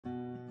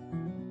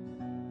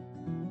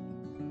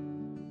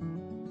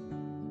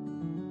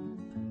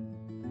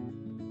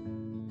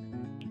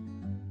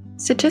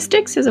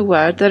Statistics is a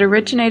word that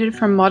originated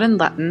from modern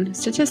Latin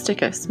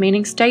statisticus,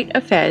 meaning state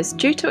affairs,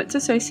 due to its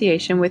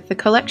association with the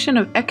collection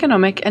of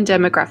economic and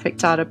demographic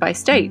data by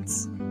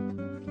states.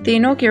 The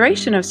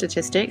inauguration of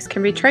statistics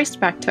can be traced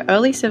back to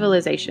early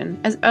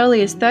civilization, as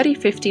early as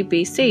 3050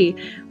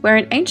 BC,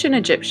 wherein ancient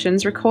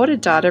Egyptians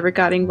recorded data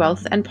regarding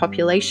wealth and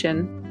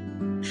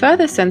population.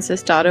 Further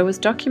census data was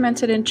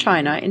documented in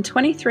China in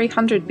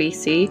 2300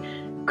 BC,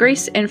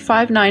 Greece in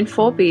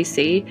 594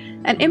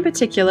 BC, and in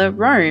particular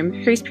Rome,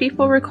 whose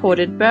people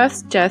recorded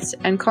births, deaths,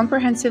 and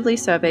comprehensively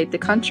surveyed the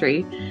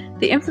country.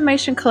 The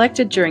information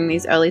collected during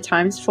these early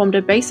times formed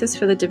a basis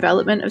for the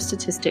development of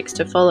statistics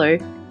to follow.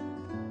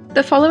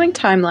 The following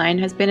timeline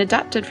has been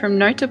adapted from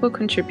notable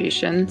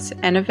contributions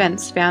and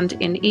events found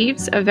in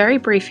Eves, A Very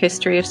Brief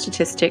History of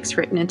Statistics,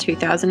 written in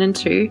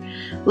 2002,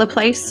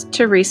 Laplace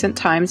to Recent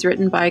Times,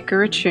 written by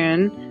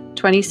Guruchun,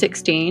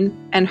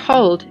 2016, and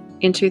Hold,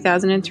 in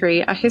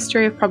 2003, A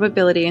History of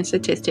Probability and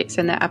Statistics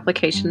and Their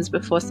Applications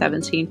Before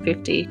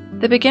 1750.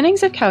 The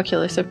beginnings of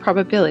calculus of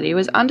probability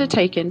was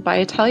undertaken by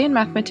Italian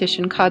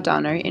mathematician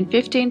Cardano in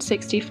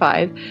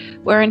 1565,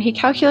 wherein he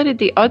calculated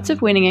the odds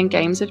of winning in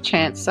games of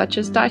chance such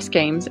as dice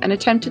games and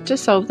attempted to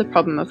solve the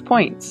problem of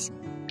points.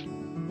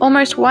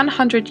 Almost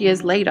 100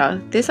 years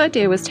later, this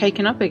idea was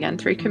taken up again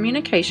through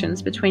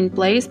communications between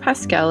Blaise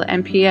Pascal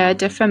and Pierre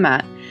de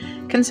Fermat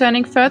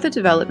concerning further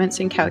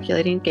developments in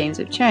calculating games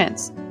of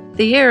chance.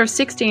 The year of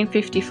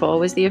 1654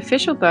 was the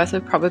official birth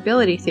of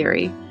probability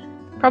theory.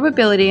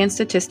 Probability and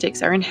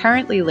statistics are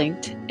inherently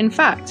linked. In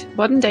fact,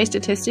 modern-day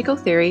statistical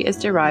theory is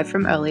derived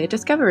from earlier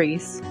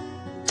discoveries.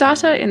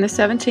 Data in the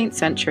 17th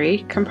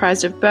century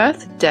comprised of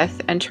birth, death,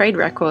 and trade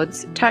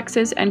records,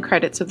 taxes, and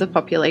credits of the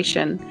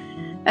population.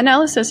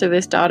 Analysis of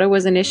this data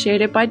was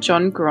initiated by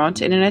John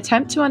Graunt in an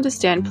attempt to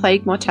understand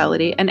plague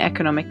mortality and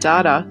economic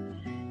data.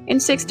 In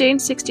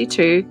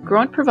 1662,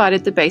 Graunt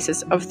provided the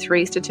basis of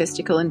 3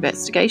 statistical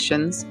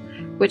investigations,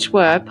 which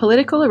were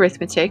political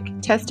arithmetic,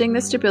 testing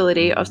the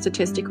stability of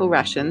statistical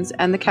rations,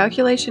 and the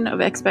calculation of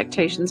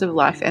expectations of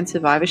life and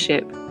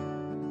survivorship.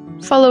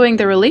 Following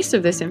the release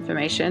of this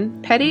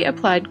information, Petty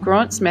applied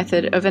Graunt's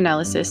method of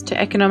analysis to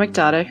economic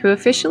data, who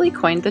officially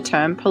coined the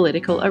term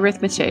political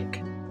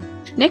arithmetic.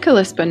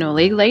 Nicolas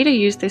Bernoulli later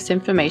used this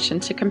information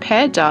to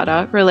compare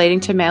data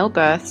relating to male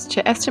births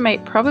to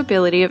estimate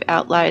probability of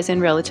outliers in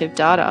relative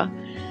data.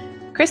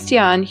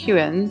 Christian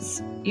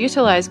Huygens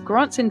utilized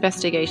Graunt's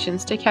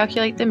investigations to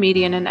calculate the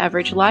median and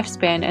average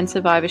lifespan and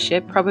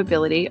survivorship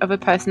probability of a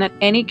person at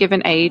any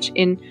given age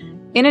in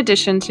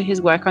addition to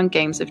his work on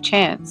games of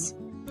chance.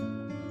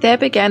 There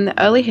began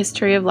the early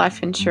history of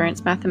life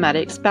insurance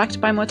mathematics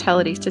backed by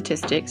mortality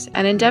statistics,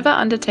 an endeavor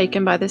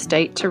undertaken by the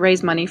state to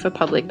raise money for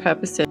public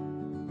purposes.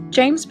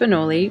 James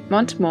Bernoulli,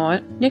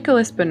 Montemort,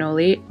 Nicolas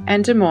Bernoulli,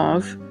 and De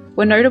Morve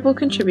were notable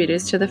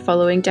contributors to the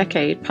following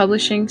decade,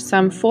 publishing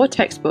some 4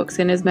 textbooks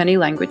in as many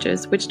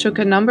languages, which took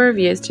a number of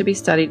years to be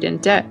studied in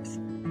depth.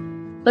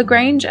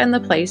 Lagrange and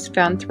Laplace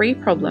found 3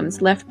 problems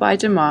left by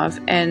De Morve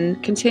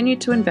and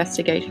continued to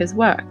investigate his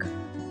work.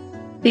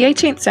 The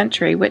 18th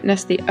century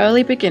witnessed the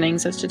early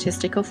beginnings of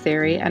statistical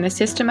theory and a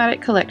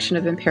systematic collection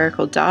of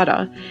empirical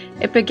data.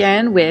 It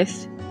began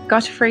with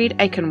Gottfried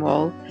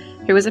Eichenwald,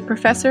 who was a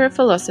professor of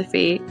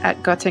philosophy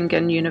at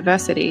Göttingen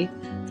University,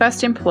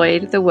 first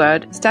employed the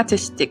word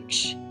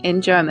Statistik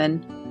in German.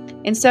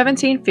 In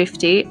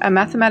 1750, a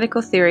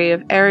mathematical theory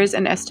of errors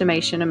and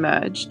estimation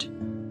emerged.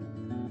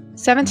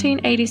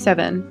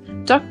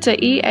 1787, Dr.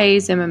 E. A.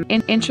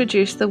 Zimmermann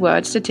introduced the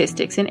word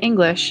statistics in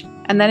English,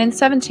 and then in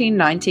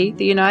 1790,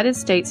 the United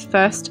States'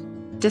 first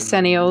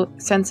decennial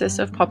census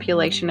of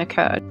population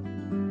occurred.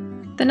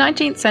 The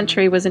 19th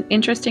century was an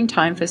interesting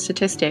time for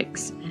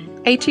statistics.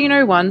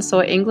 1801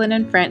 saw England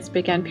and France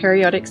began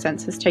periodic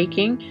census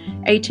taking.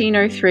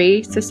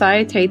 1803,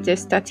 Société des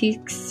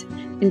Statistiques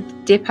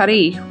de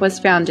Paris was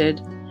founded.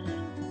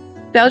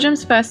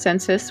 Belgium's first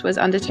census was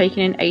undertaken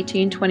in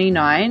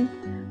 1829.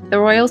 The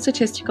Royal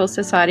Statistical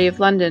Society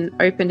of London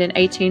opened in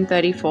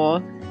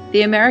 1834.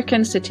 The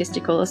American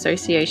Statistical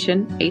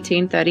Association,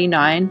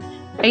 1839.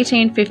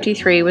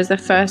 1853 was the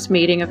first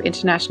meeting of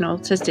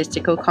International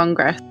Statistical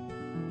Congress.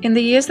 In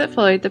the years that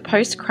followed the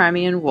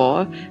post-Crimean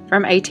War,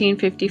 from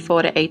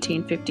 1854 to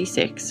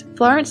 1856,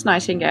 Florence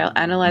Nightingale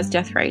analysed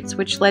death rates,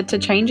 which led to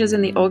changes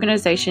in the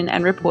organisation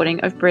and reporting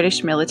of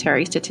British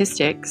military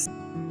statistics.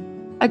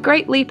 A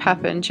great leap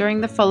happened during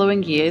the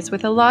following years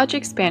with a large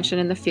expansion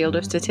in the field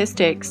of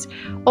statistics.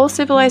 All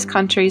civilized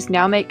countries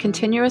now make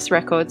continuous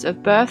records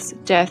of births,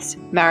 deaths,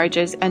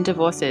 marriages, and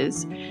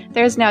divorces.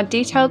 There is now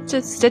detailed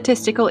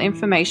statistical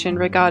information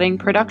regarding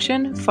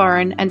production,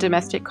 foreign and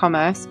domestic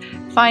commerce,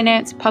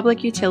 finance,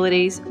 public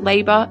utilities,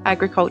 labour,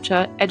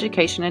 agriculture,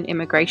 education, and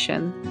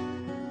immigration.